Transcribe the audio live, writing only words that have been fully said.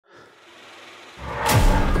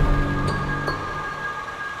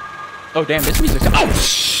Oh damn, this music's. Oh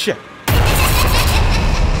shit!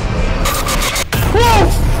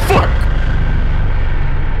 Oh fuck!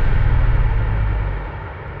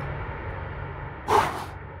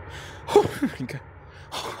 Oh my god!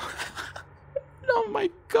 Oh my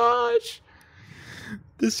gosh!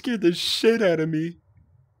 This scared the shit out of me.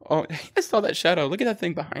 Oh, I saw that shadow. Look at that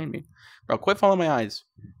thing behind me. Bro, quit following my eyes.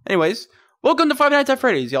 Anyways, welcome to Five Nights at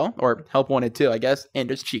Freddy's, y'all. Or Help Wanted 2, I guess. And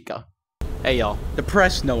there's Chica. Hey, y'all.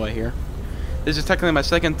 Depressed Noah here. This is technically my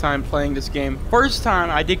second time playing this game. First time,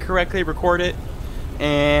 I did correctly record it.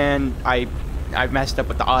 And I messed up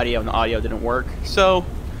with the audio, and the audio didn't work. So,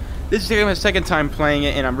 this is my second time playing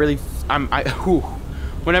it, and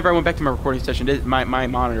whenever I went back to my recording session, my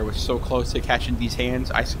monitor was so close to catching these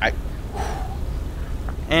hands. Yes, I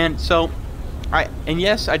am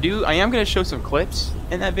going to show some clips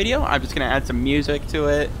in that video. I'm just going to add some music to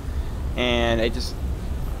it, and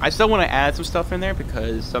I still want to add some stuff in there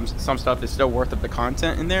because some stuff is still worth the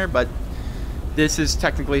content in there, but this is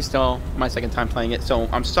technically still my second time playing it, so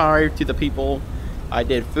I'm sorry to the people. I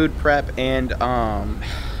did food prep and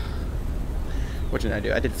what did I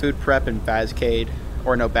do? I did food prep and Fazcade,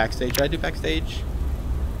 or no, backstage. Did I do backstage?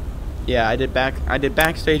 Yeah, I did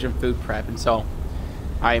backstage and food prep, and so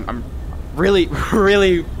I'm really,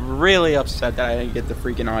 really, really upset that I didn't get the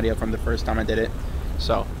freaking audio from the first time I did it.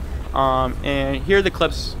 So, and here are the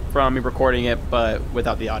clips from me recording it, but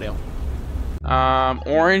without the audio.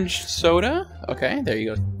 Orange soda. Okay, there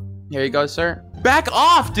you go. Here you go, sir. Back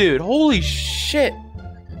off, dude. Holy shit.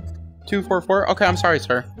 244. Okay, I'm sorry,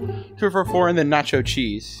 sir. 244 and then nacho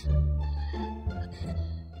cheese.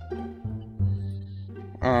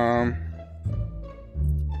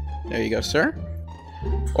 There you go, sir.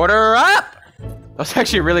 Order up! That's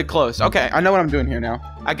actually really close. Okay, I know what I'm doing here now.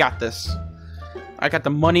 I got this. I got the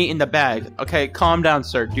money in the bag. Okay, calm down,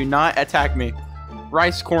 sir. Do not attack me.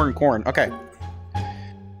 Rice, corn. Okay.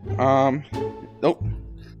 Nope.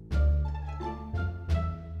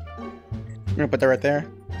 I'm gonna put that right there.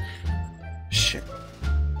 Shit.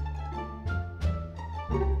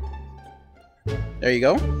 There you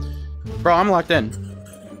go. Bro, I'm locked in.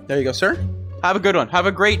 There you go, sir. Have a good one. Have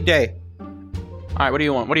a great day. Alright, what do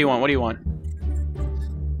you want? What do you want?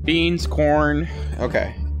 Beans, corn.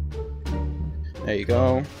 Okay. There you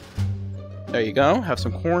go. Have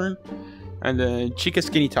some corn. And then Chica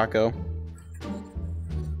Skinny Taco.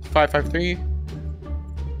 553.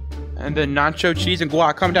 And then nacho cheese and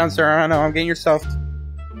guac. Come down, sir. I don't know. I'm getting yourself.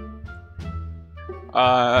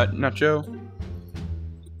 Nacho.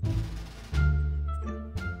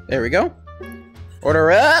 There we go.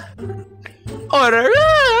 Order up.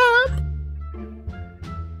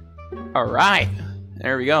 Alright.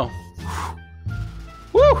 There we go.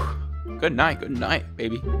 Woo! Good night,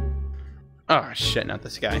 baby. Oh, shit, not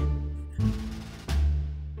this guy.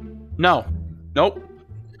 No. Nope.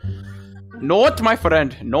 Not my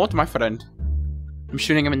friend. I'm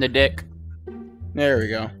shooting him in the dick. There we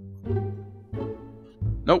go.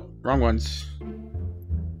 Nope, wrong ones.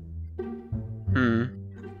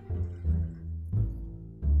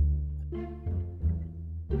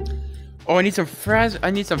 Oh, I need some faz.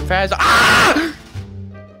 Ah!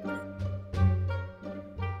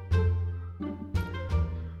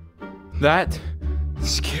 That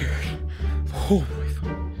scared. Oh my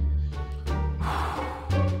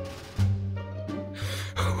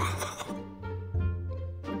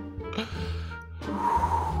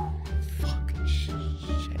fucking shit.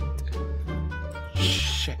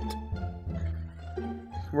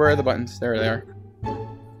 Where are the buttons? There they are.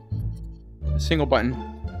 A single button.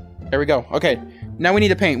 There we go. Okay. Now we need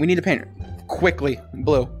to paint. Quickly.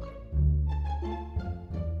 Blue.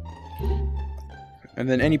 And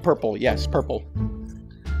then any purple. Yes, purple.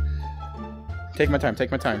 Take my time.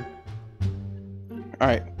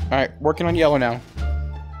 Alright. Working on yellow now.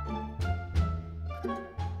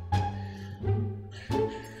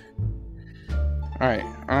 Alright.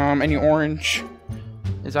 Any orange?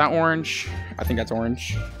 Is that orange? I think that's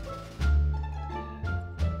orange.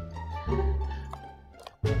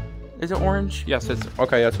 Is it orange? Yes, it's...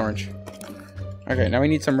 Okay, that's orange. Okay, now we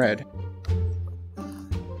need some red.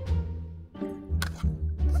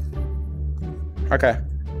 Okay.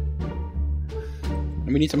 And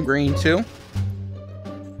we need some green, too.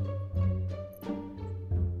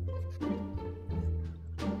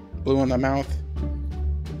 Blue on the mouth.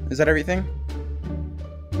 Is that everything?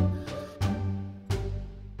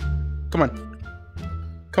 Come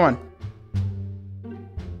on.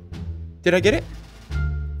 Did I get it?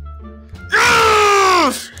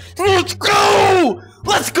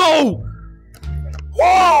 Let's go!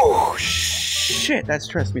 Whoa! shit, that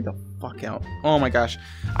stressed me the fuck out. Oh my gosh.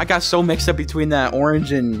 I got so mixed up between that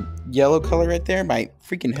orange and yellow color right there. My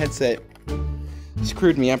freaking headset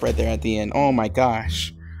screwed me up right there at the end. Oh my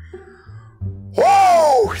gosh.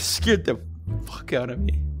 Whoa! Scared the fuck out of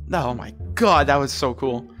me. Oh my god, that was so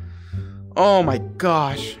cool. Oh my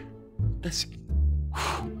gosh.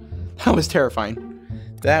 That was terrifying.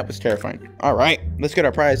 That was terrifying. Alright, let's get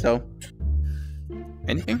our prize though.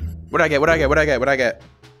 Anything? What'd I get? What'd I get? What'd I get? What'd I get?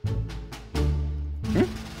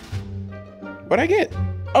 What'd I get?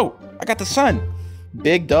 Oh, I got the sun.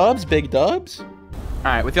 Big dubs, big dubs.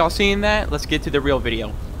 Alright, with y'all seeing that, let's get to the real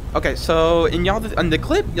video. Okay, so in the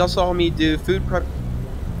clip, y'all saw me do food prep.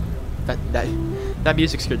 That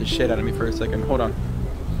music scared the shit out of me for a second. Hold on.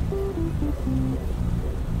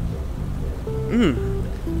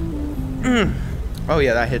 Oh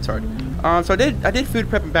yeah, that hits hard. So I did food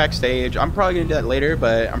prepping backstage. I'm probably gonna do that later,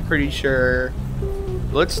 but I'm pretty sure.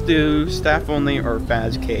 Let's do staff only or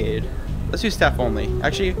Fazcade. Let's do staff only.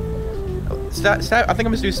 Actually, I think I'm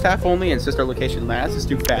gonna do staff only and sister location last. Let's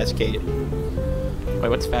do Fazcade. Wait,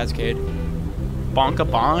 what's Fazcade? Bonka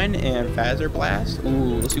Bon and Fazer Blast.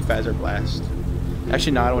 Ooh, let's do Fazer Blast.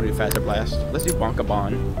 Actually, no, I don't want to do Fazer Blast. Let's do Bonka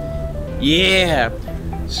Bon. Yeah.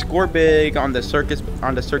 Score big on the Circus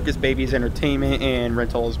Babies Entertainment and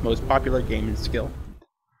Rental's most popular gaming skill.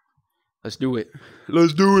 Let's do it.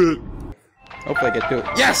 Let's do it. Hopefully I get 2.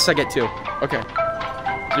 Yes, I get 2. Okay.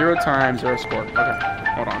 0 times 0 score. Okay.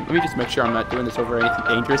 Hold on. Let me just make sure I'm not doing this over anything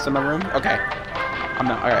dangerous in my room. Okay. I'm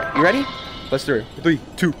not. Alright. You ready? Let's do it. 3,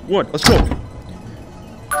 2, 1. Let's go.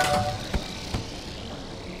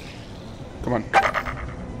 Come on.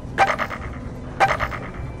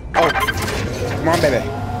 Oh. Come on, baby.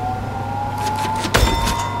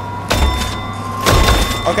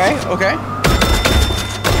 Okay, okay.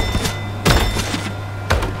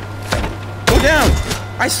 Go down!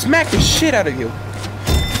 I smacked the shit out of you.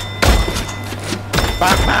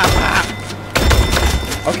 Bop, bop, bop.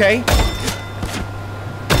 Okay.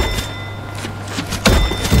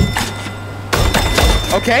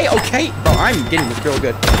 Okay, okay. Bro, I'm getting this real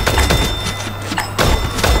good.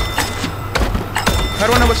 How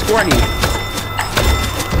do I know what score I need?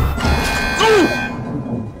 Ooh!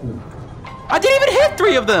 I didn't even hit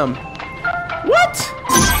 3 of them! What?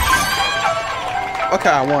 Okay,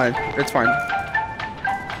 I won. It's fine.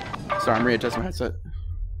 Sorry, I'm readjusting my headset.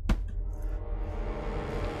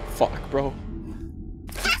 Fuck, bro.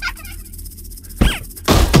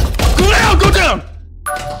 Go down! Go down!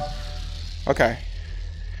 Okay.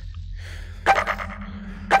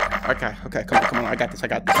 Okay, okay, come on, come on. I got this, I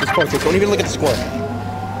got this. Just focus. Don't even look at the score.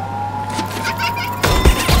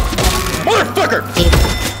 Motherfucker!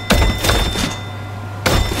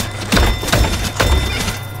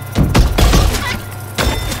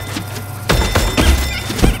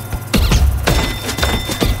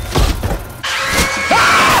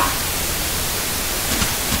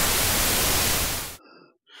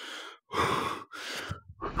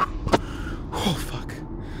 Oh, fuck.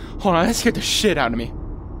 Hold on, that scared the shit out of me.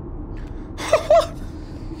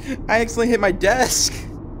 I accidentally hit my desk.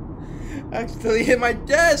 I accidentally hit my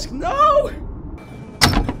desk. No!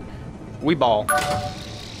 We ball.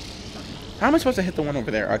 How am I supposed to hit the one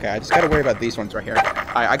over there? Okay, I just gotta worry about these ones right here.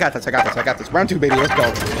 Alright, I got this, I got this, I got this. Round 2, baby, let's go.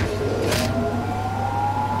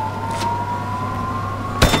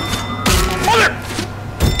 Mother!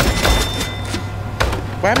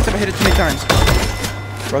 What happens if I hit it too many times?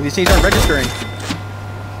 Bro, these things aren't registering.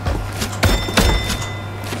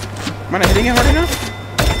 Am I not hitting it hard enough?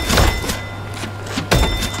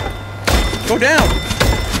 Go down!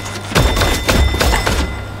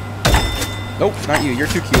 Nope, not you. You're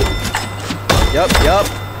too cute. Yup, yup.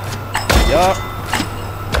 Yup.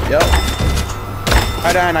 Yup.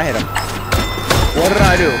 How did I not hit him? What did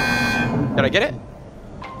I do? Did I get it?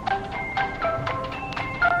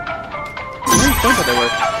 Don't thought they were.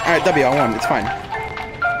 Alright, W, I won. It's fine.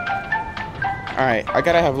 Alright, I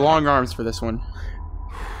gotta have long arms for this one.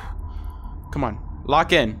 Come on.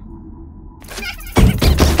 Lock in.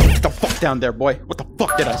 Get the fuck down there, boy. What the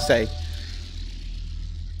fuck did I say?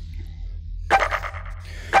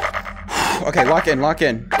 Okay, lock in, lock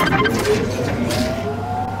in.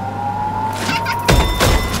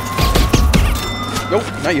 Nope,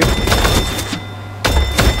 not you.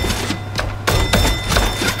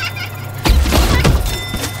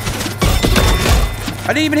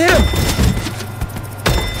 I didn't even hit him.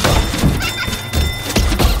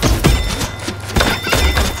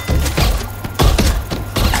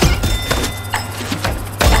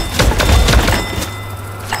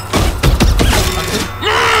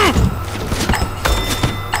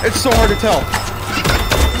 It's so hard to tell.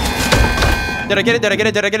 Did I get it? Did I get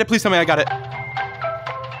it? Did I get it? Please tell me I got it.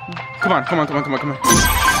 Come on, come on, come on, come on, come on.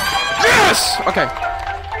 Yes! Okay.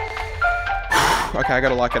 Okay, I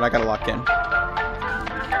gotta lock it. I gotta lock in.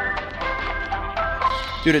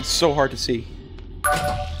 Dude, it's so hard to see.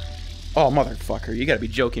 Oh, motherfucker. You gotta be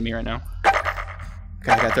joking me right now.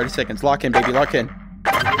 Okay, I got 30 seconds. Lock in, baby. Lock in.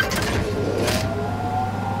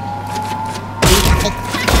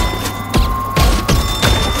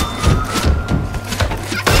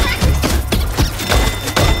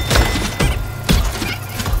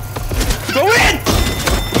 Go in!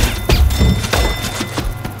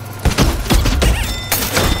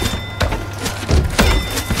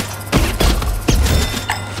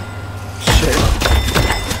 Shit.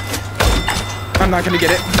 I'm not gonna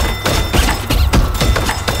get it.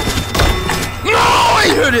 No! I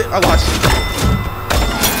hit it! I lost.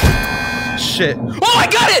 Shit. Oh, I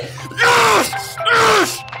got it! Yes!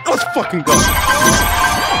 Yes! Let's fucking go.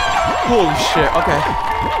 Holy shit. Okay.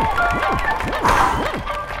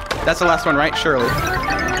 That's the last one, right? Surely.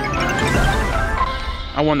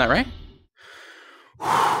 I won that, right?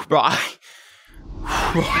 Bro,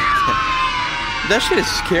 that shit is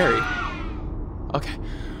scary. Okay.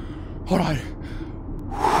 Hold on.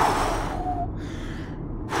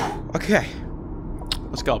 Okay.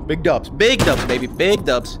 Let's go. Big dubs. Big dubs, baby. Big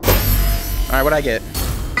dubs. Alright, what'd I get?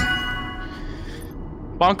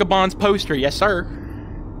 Bonka Bonds poster. Yes, sir.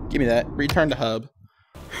 Give me that. Return to hub.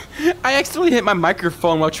 I accidentally hit my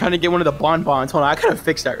microphone while trying to get one of the bonbons. Hold on, I gotta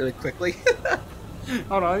fix that really quickly.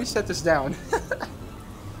 Hold on, let me set this down.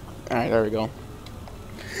 Alright, there we go.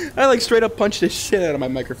 I like straight up punched the shit out of my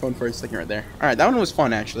microphone for a second right there. Alright, that one was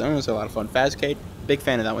fun actually. That one was a lot of fun. Fazcade, big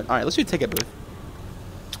fan of that one. Alright, let's do ticket booth.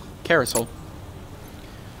 Carousel.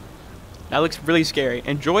 That looks really scary.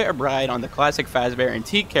 Enjoy a ride on the classic Fazbear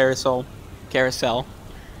Antique Carousel.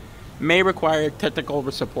 May require technical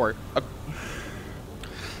support.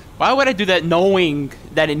 Why would I do that knowing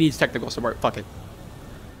that it needs technical support? Fuck it.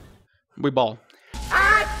 We ball.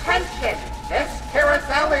 Attention! This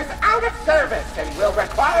carousel is out of service and will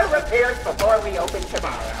require repairs before we open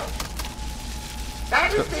tomorrow.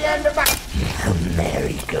 That is the end of my... The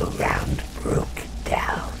merry-go-round broke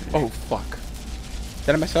down. Oh, fuck.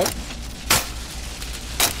 Did I mess up?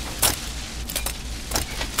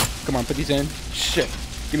 Come on, put these in. Shit.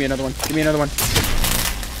 Give me another one. Give me another one.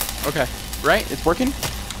 Okay. Right? It's working?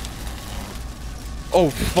 Oh,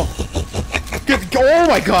 fuck. Oh,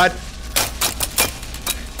 my God.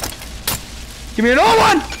 Give me another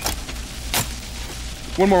one!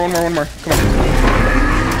 One more. Come on.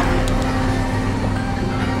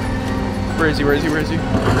 Where is he?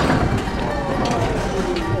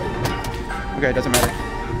 Okay, it doesn't matter.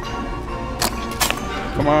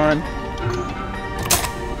 Come on.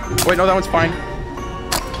 Wait, no, that one's fine.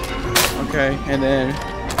 Okay, and then...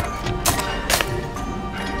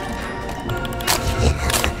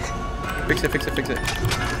 Fix it.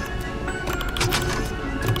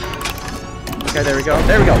 Okay, there we go.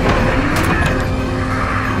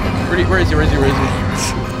 Where is he? Oh,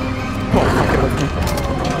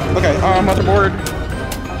 okay, motherboard.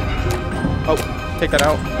 Oh, take that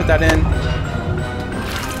out. Put that in.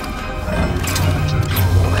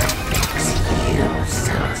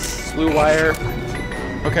 Blue wire.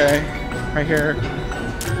 Okay, right here.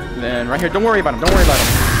 And then right here. Don't worry about him.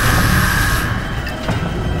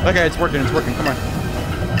 Okay, it's working. Come on.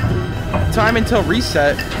 Time until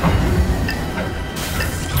reset.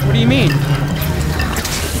 What do you mean?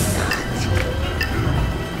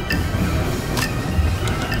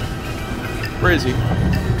 Where is he?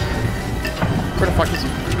 Where the fuck is he?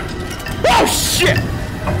 Oh shit!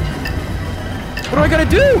 What do I gotta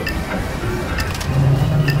do?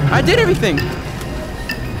 I did everything.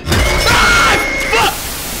 Ah,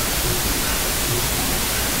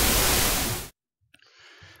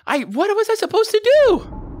 fuck! What was I supposed to do?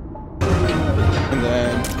 And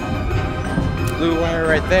then blue wire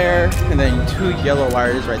right there, and then 2 yellow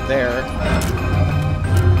wires right there.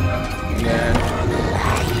 And then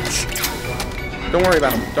don't worry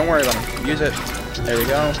about them. Use it. There we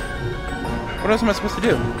go. What else am I supposed to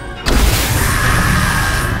do?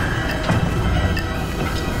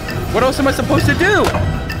 What else am I supposed to do?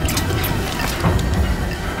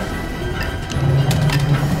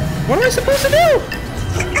 What am I supposed to do?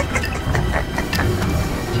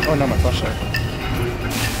 Oh no, my flashlight.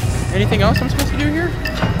 Anything else I'm supposed to do here?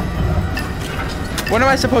 What am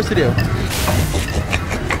I supposed to do?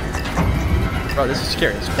 Bro, this is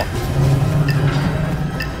scary as fuck.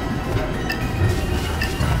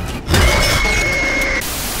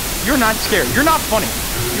 You're not scared. You're not funny.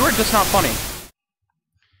 You are just not funny.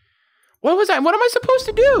 What was I? What am I supposed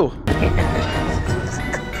to do?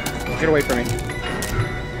 Get away from me.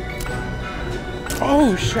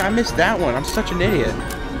 Oh shit, I missed that one. I'm such an idiot.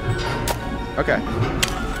 Okay.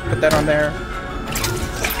 Put that on there.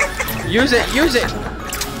 Use it, use it!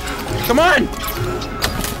 Come on!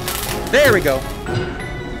 There we go.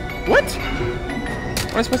 What?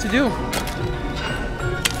 What am I supposed to do?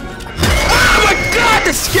 Oh my god,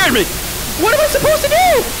 that scared me! What am I supposed to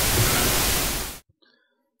do?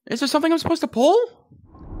 Is there something I'm supposed to pull?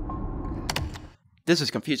 This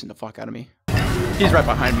is confusing the fuck out of me. He's right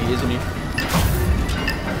behind me, isn't he?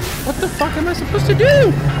 What the fuck am I supposed to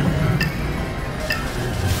do?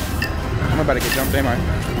 I'm about to get jumped, am I?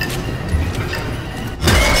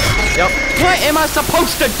 Yep. What am I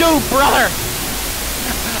supposed to do, brother?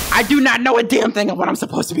 I do not know a damn thing of what I'm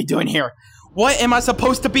supposed to be doing here. What am I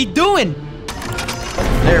supposed to be doing?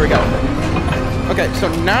 There we go. Okay, so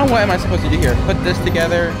now what am I supposed to do here? Put this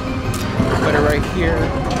together. Put it right here.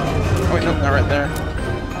 Oh wait, no, not right there.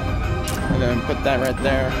 And then put that right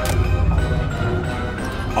there.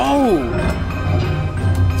 Oh!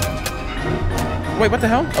 Wait, what the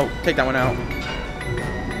hell? Oh, take that one out.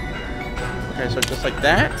 Okay, so just like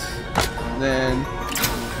that. Then...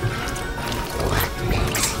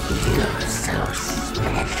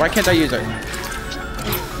 Why can't I use it?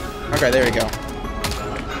 Okay, there we go.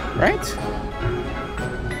 Right?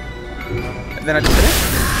 And then I just hit it.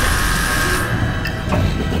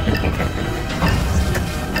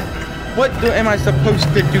 What am I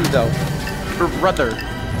supposed to do though? Brother.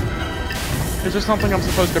 Is there something I'm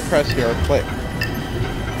supposed to press here or click?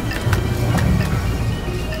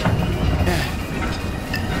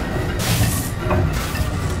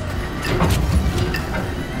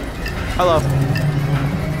 Hello.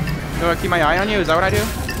 Do I keep my eye on you? Is that what I do?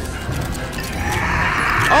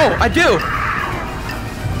 Oh, I do!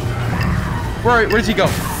 Where does he go?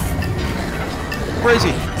 Where is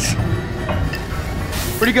he?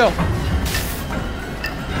 Where'd he go?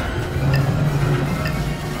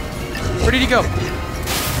 Where did he go?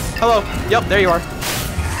 Hello. Yep, there you are.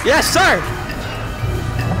 Yes, sir!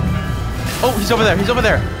 Oh, he's over there. He's over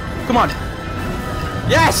there. Come on.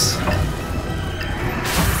 Yes!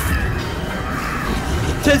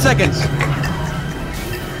 10 seconds.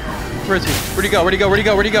 Where is he? Where'd he go? Where'd he go? Where'd he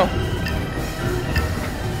go? Where'd he go?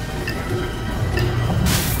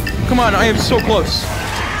 Come on, I am so close.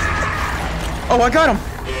 Oh, I got him.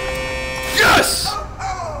 Yes!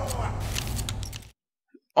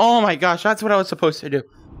 Oh my gosh, that's what I was supposed to do.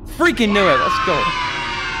 Freaking knew it. Let's go.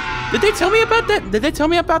 Did they tell me about that? Did they tell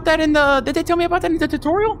me about that in the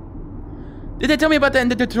tutorial? Did they tell me about that in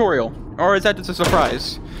the tutorial? Or is that just a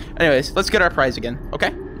surprise? Anyways, let's get our prize again.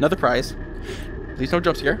 Okay, another prize. Please no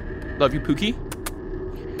jump scare. Love you, Pookie.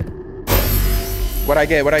 What'd I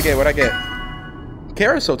get? What'd I get? What'd I get?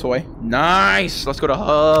 Carousel toy. Nice. Let's go to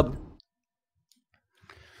Hub.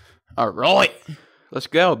 Alright. Let's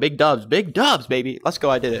go. Big dubs. Big dubs, baby. Let's go.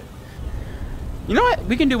 I did it. You know what?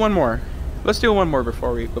 We can do one more. Let's do one more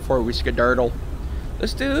before we skedaddle.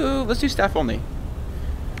 Let's do staff only.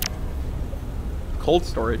 Cold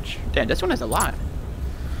storage. Damn, this one has a lot.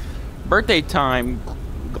 Birthday time.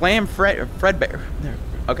 Glam Fredbear.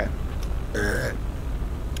 Okay.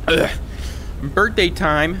 Birthday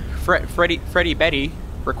time. Freddy Betty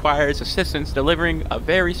requires assistance delivering a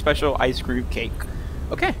very special ice cream cake.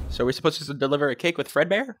 Okay, so we're supposed to deliver a cake with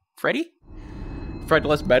Fredbear? Freddy?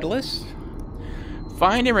 Fredless Bedless?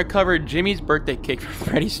 Find and recover Jimmy's birthday cake from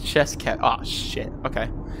Freddy's chest cat. Oh shit. Okay.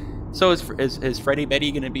 So is Freddy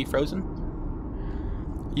Betty gonna be frozen?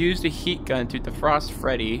 Use the heat gun to defrost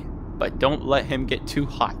Freddy, but don't let him get too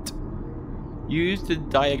hot. Use the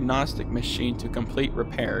diagnostic machine to complete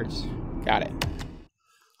repairs. Got it.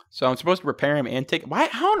 So I'm supposed to repair him and take. Why?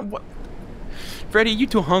 How? What? Freddy, you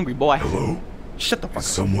too hungry, boy. Hello? Shut the fuck up. Is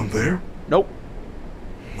someone there? Nope.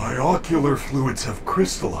 My ocular fluids have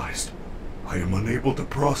crystallized. I am unable to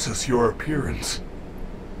process your appearance.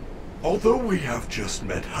 Although we have just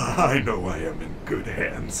met, I know I am in good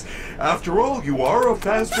hands. After all, you are a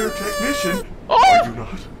Fazbear technician, are you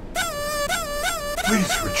not?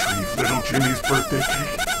 Please retrieve little Jimmy's birthday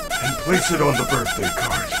cake and place it on the birthday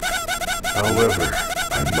card. However,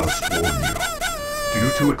 I must warn you,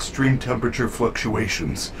 due to extreme temperature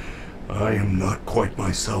fluctuations, I am not quite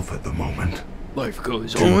myself at the moment. Life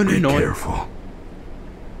goes Do on be and on. careful.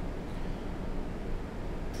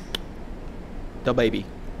 The baby.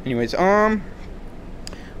 Anyways, what am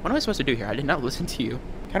I supposed to do here? I did not listen to you.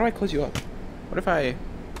 How do I close you up? What if I...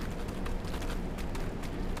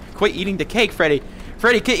 Quit eating the cake, Freddy!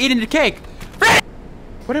 Freddy, quit eating the cake! Freddy!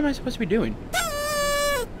 What am I supposed to be doing?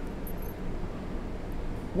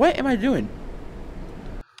 What am I doing?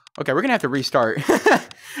 Okay, we're gonna have to restart.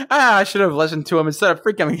 I should have listened to him instead of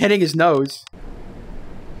freaking hitting his nose.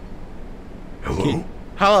 Hello?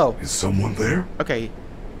 Hello. Is someone there? Okay.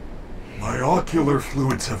 My ocular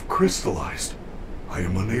fluids have crystallized. I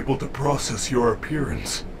am unable to process your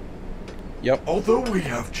appearance. Yep. Although we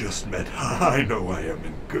have just met, I know I am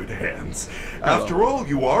in good hands. Uh-oh. After all,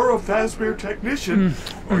 you are a Fazbear technician,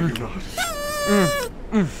 are you not?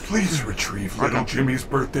 Please retrieve little Jimmy's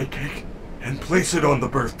birthday cake and place it on the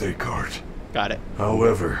birthday card. Got it.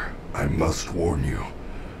 However, I must warn you,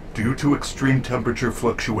 due to extreme temperature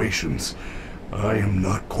fluctuations, I am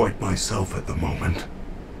not quite myself at the moment.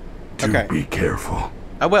 Do Okay. be careful.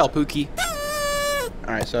 I will, Pookie.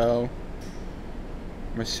 Alright, so...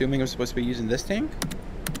 I'm assuming I'm supposed to be using this tank?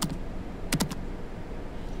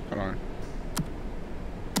 Hold on.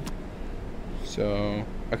 So...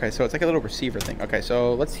 Okay, so it's like a little receiver thing. Okay,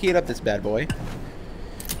 so let's heat up this bad boy.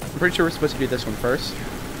 I'm pretty sure we're supposed to do this one first.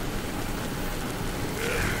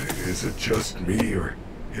 Is it just me, or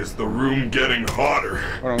is the room getting hotter?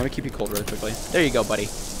 Hold on, let me keep you cold really quickly. There you go, buddy.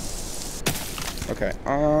 Okay,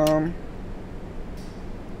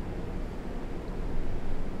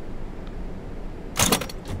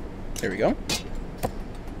 there we go.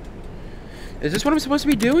 Is this what I'm supposed to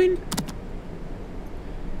be doing?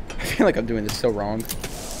 I feel like I'm doing this so wrong.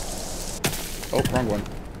 Oh, wrong one.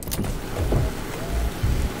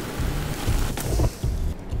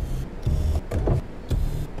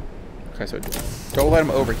 Okay, so don't let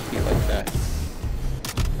him overheat like that.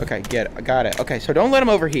 Okay, I got it. Okay, so don't let him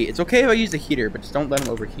overheat. It's okay if I use the heater, but just don't let him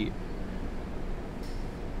overheat.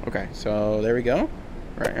 Okay, so there we go.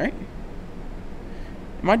 Right.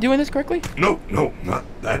 Am I doing this correctly? No, not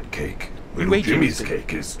that cake. Little Wait, Jimmy's Jimmy.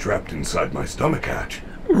 cake is trapped inside my stomach hatch.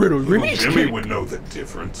 Little Jimmy would know the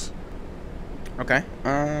difference. Okay.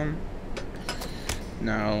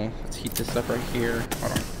 No. Let's heat this up right here.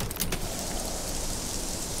 Hold on.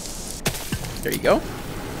 There you go.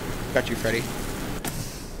 Got you, Freddy.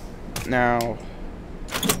 Now.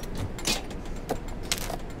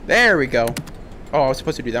 There we go. Oh, I was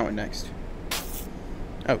supposed to do that one next.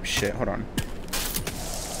 Oh, shit. Hold on.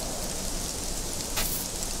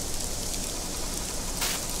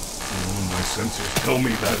 Oh, my sensors tell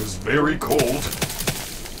me that is very cold.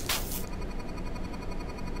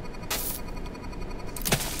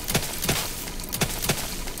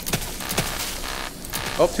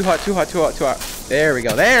 Oh, too hot. There we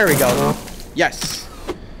go. Yes.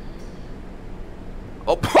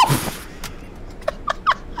 Oh.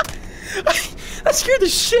 That scared the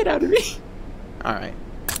shit out of me. Alright.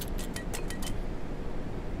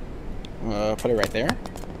 Put it right there.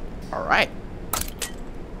 Alright.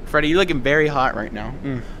 Freddy, you're looking very hot right now.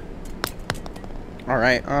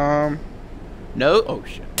 Alright, no. Oh,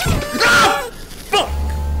 shit. Ah! Fuck!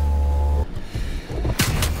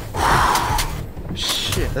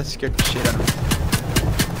 Shit, that scared the shit out of me.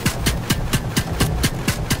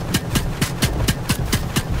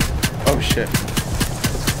 Oh, shit.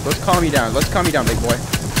 Let's calm you down. Big boy.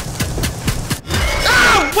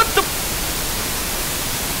 Ah! What the?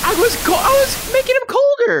 I was making him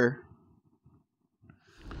colder.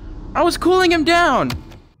 I was cooling him down.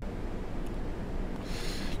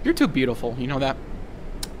 You're too beautiful. You know that?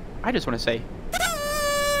 I just want to say.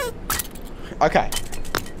 Okay.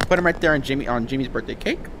 Put him right there on Jimmy's birthday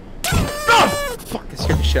cake. Oh! Fuck, that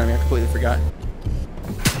scared the shit out of me. I completely forgot.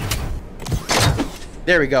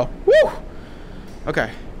 There we go. Woo!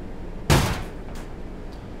 Okay.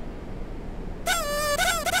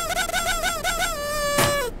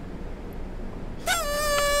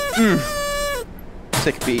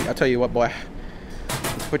 Sick beat. I'll tell you what, boy.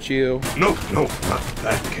 Let's put you... No, not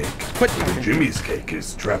that cake. Put Little Jimmy's cake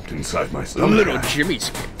is trapped inside my stomach. Little hatch. Jimmy's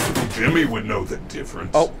cake. Little Jimmy would know the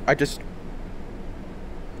difference. Oh, I just...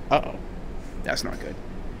 Uh-oh. That's not good.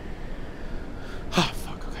 Oh,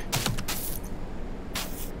 fuck, okay.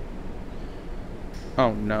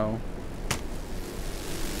 Oh, no.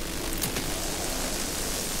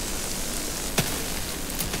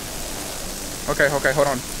 Okay, hold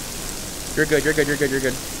on. You're good.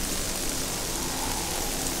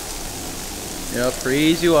 Yep,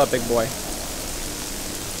 freeze you up, big boy.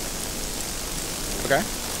 Okay.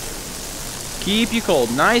 Keep you cold.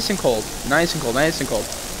 Nice and cold.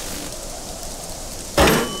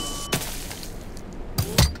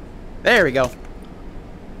 There we go.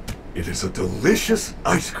 It is a delicious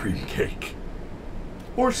ice cream cake.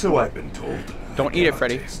 Or so I've been told. Don't eat it, cannot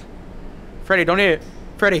Freddy. taste. Freddy, don't eat it.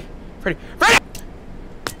 Freddy!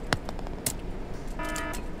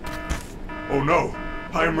 Oh no!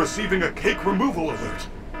 I am receiving a cake removal alert.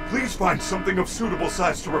 Please find something of suitable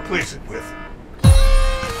size to replace it with.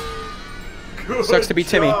 Good Sucks to be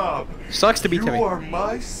Timmy. job. Sucks to be Timmy. You are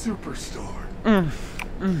my superstar.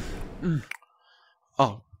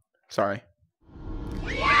 Oh, sorry.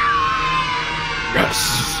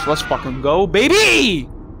 Let's fucking go, baby!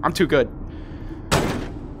 I'm too good.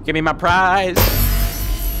 Give me my prize.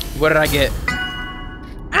 What did I get?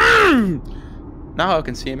 Now I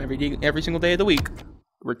can see him every single day of the week.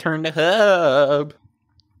 Return to hub.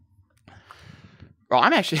 Bro,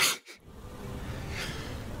 I'm actually...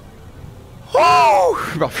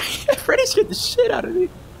 Woo! Bro, Freddy scared the shit out of me.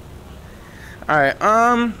 Alright,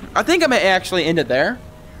 I think I may actually end it there.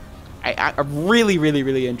 I really, really,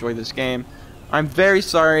 really enjoy this game. I'm very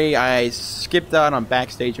sorry I skipped out on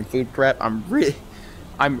backstage and food prep. I'm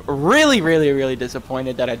really, really, really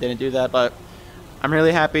disappointed that I didn't do that, but I'm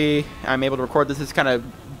really happy I'm able to record this. This kind of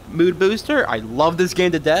mood booster. I love this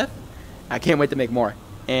game to death. I can't wait to make more.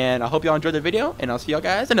 And I hope y'all enjoyed the video, and I'll see y'all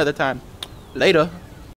guys another time. Later.